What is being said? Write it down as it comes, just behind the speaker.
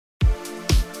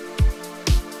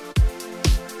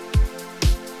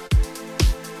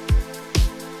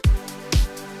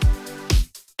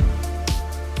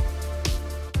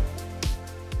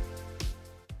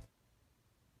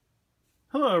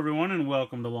everyone, and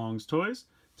welcome to Long's Toys.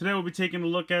 Today we'll be taking a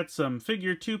look at some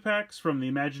figure 2-packs from the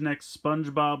Imaginext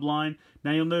Spongebob line.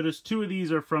 Now you'll notice 2 of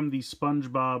these are from the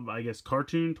Spongebob, I guess,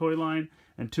 cartoon toy line,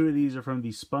 and 2 of these are from the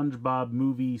Spongebob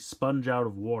movie Sponge Out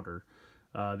of Water.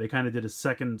 They kind of did a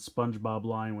second Spongebob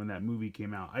line when that movie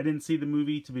came out. I didn't see the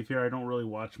movie. To be fair, I don't really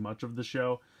watch much of the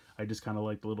show. I just kind of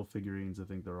like the little figurines. I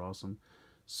think they're awesome.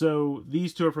 So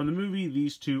these 2 are from the movie,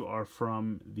 these 2 are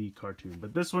from the cartoon.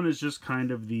 But this one is just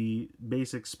kind of the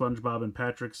basic SpongeBob and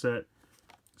Patrick set.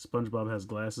 SpongeBob has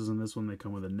glasses in this one. They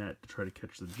come with a net to try to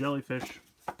catch the jellyfish.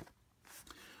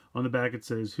 On the back it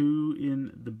says, who's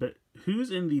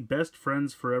in the Best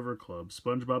Friends Forever Club?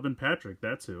 SpongeBob and Patrick,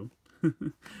 that's who.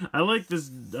 I like this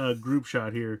group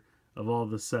shot here of all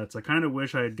the sets. I kind of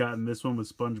wish I had gotten this one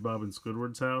with SpongeBob and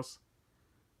Squidward's house.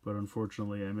 But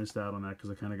unfortunately, I missed out on that because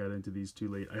I kind of got into these too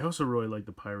late. I also really like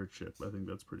the pirate ship. I think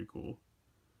that's pretty cool.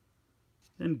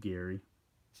 And Gary.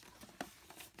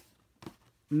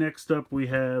 Next up, we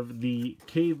have the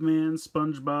Caveman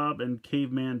SpongeBob and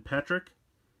Caveman Patrick.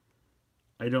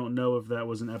 I don't know if that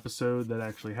was an episode that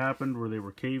actually happened where they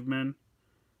were cavemen.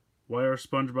 Why are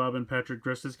SpongeBob and Patrick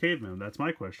dressed as cavemen? That's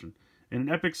my question. In an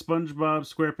epic Spongebob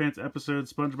Squarepants episode,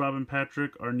 SpongeBob and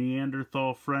Patrick are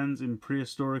Neanderthal friends in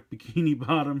prehistoric Bikini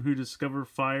Bottom who discover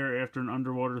fire after an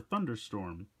underwater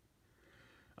thunderstorm.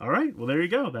 Alright, well there you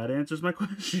go. That answers my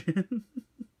question.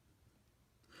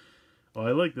 Oh,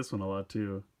 I like this one a lot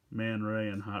too. Man Ray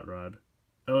and Hot Rod.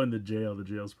 Oh, and the jail. The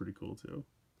jail's pretty cool too.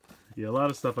 Yeah, a lot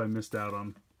of stuff I missed out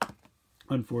on,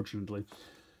 unfortunately.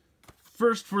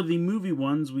 First, for the movie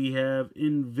ones, we have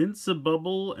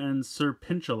Invincibubble and Sir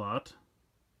Pinch-A-Lot.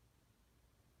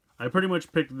 I pretty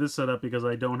much picked this set up because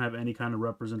I don't have any kind of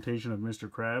representation of Mr.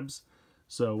 Krabs.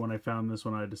 So when I found this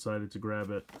one, I decided to grab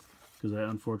it because I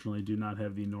unfortunately do not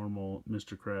have the normal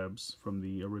Mr. Krabs from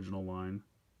the original line.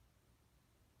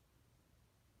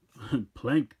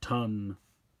 Plankton.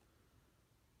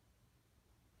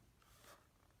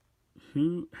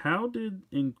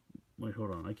 Wait,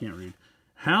 hold on, I can't read.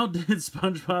 How did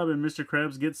SpongeBob and Mr.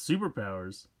 Krabs get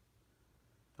superpowers?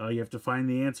 You have to find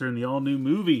the answer in the all-new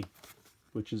movie,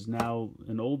 which is now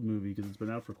an old movie because it's been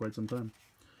out for quite some time.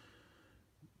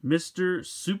 Mr.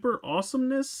 Super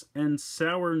Awesomeness and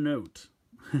Sour Note.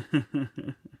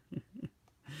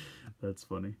 That's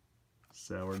funny.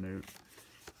 Sour Note.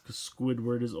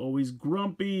 Squidward is always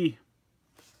grumpy.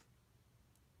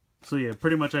 So yeah,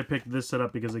 pretty much I picked this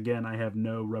setup because, again, I have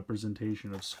no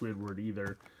representation of Squidward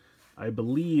either. I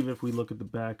believe if we look at the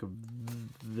back of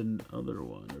the other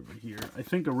one over here, I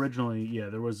think originally, yeah,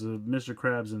 there was a Mr.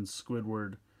 Krabs and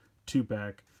Squidward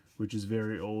 2-pack, which is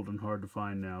very old and hard to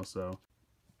find now, so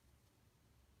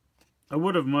I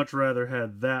would have much rather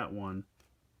had that one,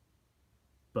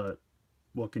 but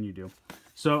what can you do?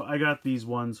 So I got these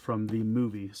ones from the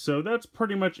movie. So that's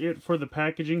pretty much it for the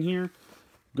packaging here.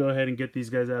 Go ahead and get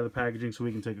these guys out of the packaging so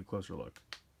we can take a closer look.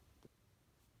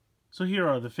 So here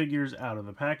are the figures out of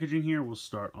the packaging here. We'll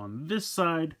start on this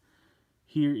side.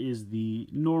 Here is the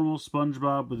normal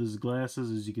SpongeBob with his glasses.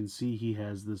 As you can see, he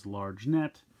has this large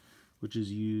net, which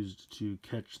is used to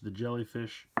catch the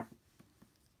jellyfish.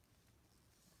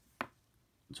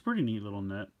 It's a pretty neat little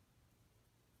net.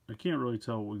 I can't really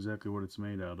tell exactly what it's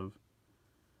made out of,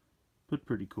 but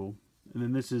pretty cool. And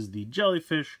then this is the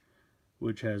jellyfish,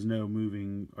 which has no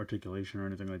moving articulation or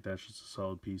anything like that. It's just a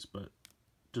solid piece, but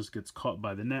just gets caught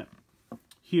by the net.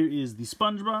 Here is the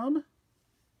SpongeBob.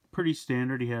 Pretty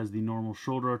standard. He has the normal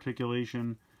shoulder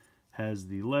articulation, has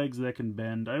the legs that can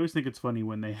bend. I always think it's funny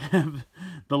when they have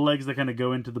the legs that kind of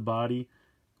go into the body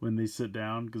when they sit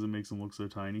down because it makes them look so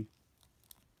tiny.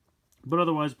 But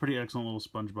otherwise, pretty excellent little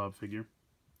SpongeBob figure.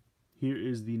 Here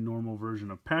is the normal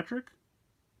version of Patrick.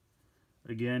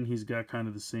 Again, he's got kind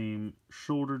of the same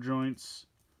shoulder joints.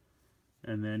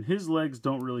 And then his legs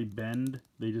don't really bend.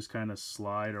 They just kind of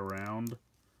slide around.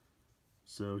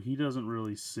 So he doesn't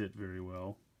really sit very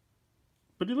well.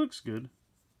 But he looks good.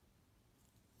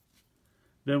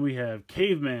 Then we have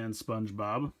Caveman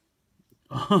SpongeBob.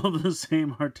 All the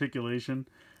same articulation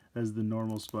as the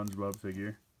normal SpongeBob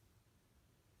figure.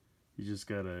 He's just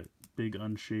got a big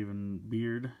unshaven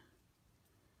beard.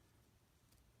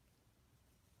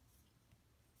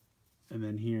 And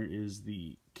then here is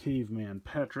the Caveman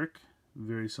Patrick.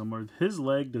 Very similar. His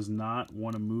leg does not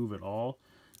want to move at all.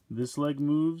 This leg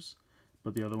moves,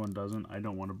 but the other one doesn't. I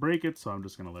don't want to break it, so I'm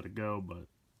just going to let it go, but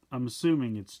I'm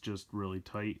assuming it's just really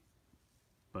tight,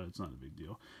 but it's not a big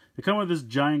deal. They come with this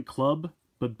giant club,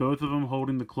 but both of them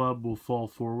holding the club will fall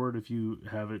forward if you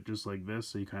have it just like this,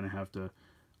 so you kind of have to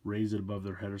raise it above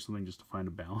their head or something just to find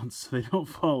a balance so they don't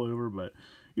fall over, but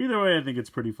Either way, I think it's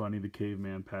pretty funny, the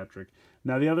Caveman Patrick.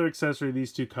 Now, the other accessory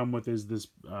these two come with is this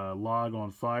log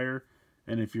on fire.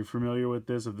 And if you're familiar with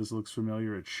this, if this looks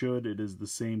familiar, it should. It is the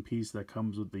same piece that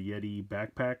comes with the Yeti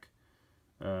backpack.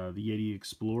 The Yeti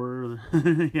Explorer.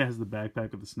 He has the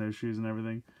backpack with the snowshoes and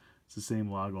everything. It's the same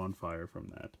log on fire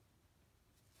from that.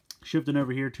 Shifting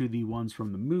over here to the ones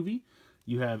from the movie,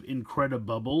 you have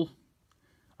Incredibubble.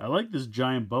 I like this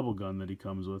giant bubble gun that he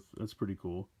comes with. That's pretty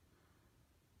cool.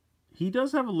 He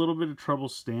does have a little bit of trouble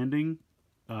standing,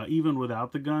 even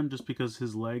without the gun, just because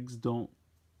his legs don't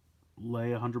lay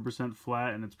 100%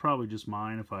 flat, and it's probably just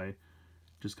mine if I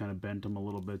just kind of bent him a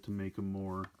little bit to make him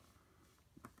more,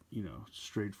 you know,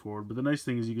 straightforward. But the nice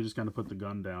thing is you can just kind of put the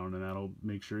gun down, and that'll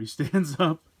make sure he stands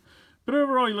up. But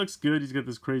overall, he looks good. He's got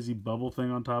this crazy bubble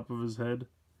thing on top of his head,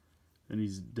 and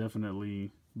he's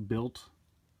definitely built.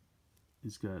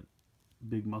 He's got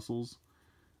big muscles.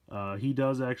 He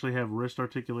does actually have wrist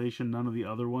articulation. None of the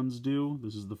other ones do.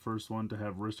 This is the first one to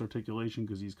have wrist articulation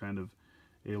because he's kind of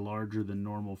a larger than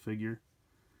normal figure.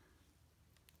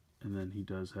 And then he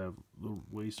does have the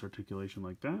waist articulation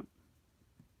like that.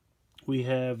 We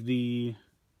have the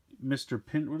Mr.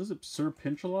 What is it? Sir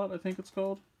Pinch-a-Lot, I think it's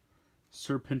called.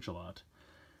 Sir Pinch-a-Lot.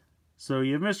 So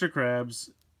you have Mr.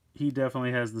 Krabs. He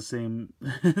definitely has the same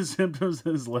symptoms.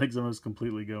 His legs almost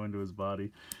completely go into his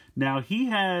body. Now, he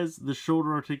has the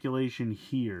shoulder articulation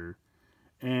here.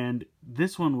 And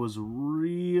this one was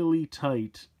really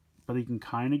tight, but he can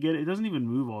kind of get it. It doesn't even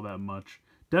move all that much.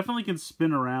 Definitely can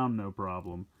spin around, no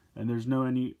problem. And there's no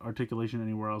any articulation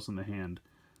anywhere else in the hand.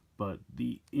 But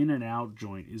the in and out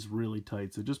joint is really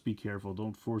tight, so just be careful.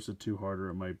 Don't force it too hard or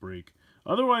it might break.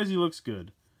 Otherwise, he looks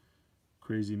good.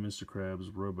 Crazy Mr. Krabs,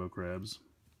 Robo Krabs.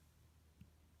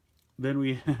 Then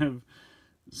we have,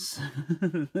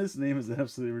 this name is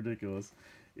absolutely ridiculous.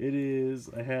 It is,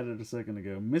 I had it a second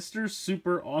ago, Mr.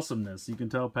 Super Awesomeness. You can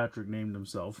tell Patrick named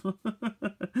himself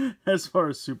as far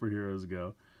as superheroes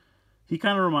go. He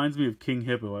kind of reminds me of King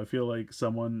Hippo. I feel like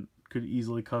someone could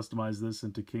easily customize this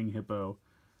into King Hippo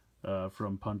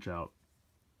from Punch-Out.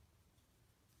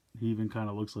 He even kind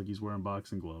of looks like he's wearing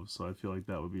boxing gloves, so I feel like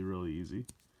that would be really easy.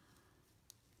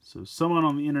 So someone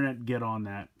on the internet get on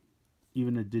that.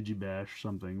 Even a Digibash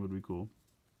something would be cool.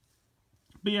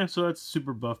 But yeah, so that's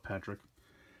Super Buff Patrick.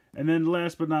 And then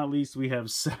last but not least, we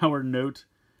have Sour Note.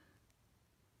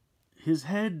 His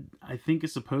head, I think,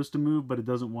 is supposed to move, but it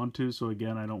doesn't want to. So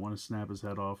again, I don't want to snap his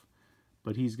head off.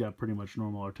 But he's got pretty much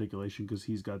normal articulation because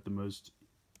he's got the most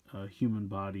human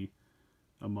body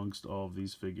amongst all of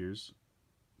these figures.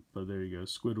 But there you go,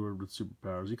 Squidward with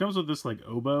superpowers. He comes with this like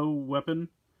oboe weapon.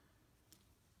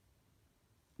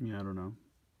 Yeah, I don't know.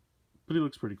 But he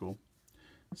looks pretty cool.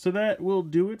 So that will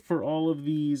do it for all of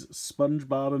these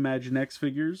SpongeBob Imaginext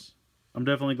figures. I'm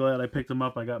definitely glad I picked them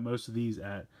up. I got most of these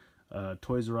at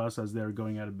Toys R Us as they're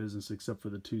going out of business, except for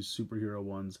the two superhero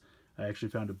ones I actually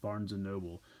found at Barnes &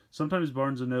 Noble. Sometimes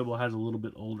Barnes & Noble has a little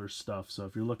bit older stuff, so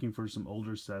if you're looking for some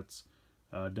older sets,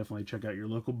 definitely check out your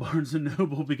local Barnes &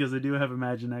 Noble because they do have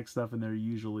Imaginext stuff and they're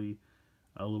usually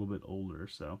a little bit older.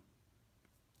 So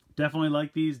definitely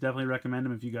like these. Definitely recommend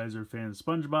them if you guys are a fan of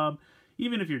SpongeBob.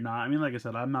 Even if you're not, I mean, like I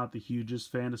said, I'm not the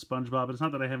hugest fan of SpongeBob. It's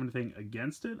not that I have anything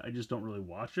against it. I just don't really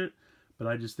watch it. But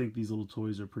I just think these little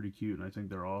toys are pretty cute, and I think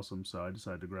they're awesome, so I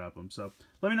decided to grab them. So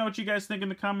let me know what you guys think in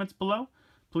the comments below.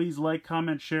 Please like,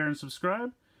 comment, share, and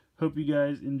subscribe. Hope you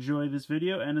guys enjoy this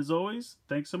video, and as always,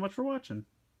 thanks so much for watching.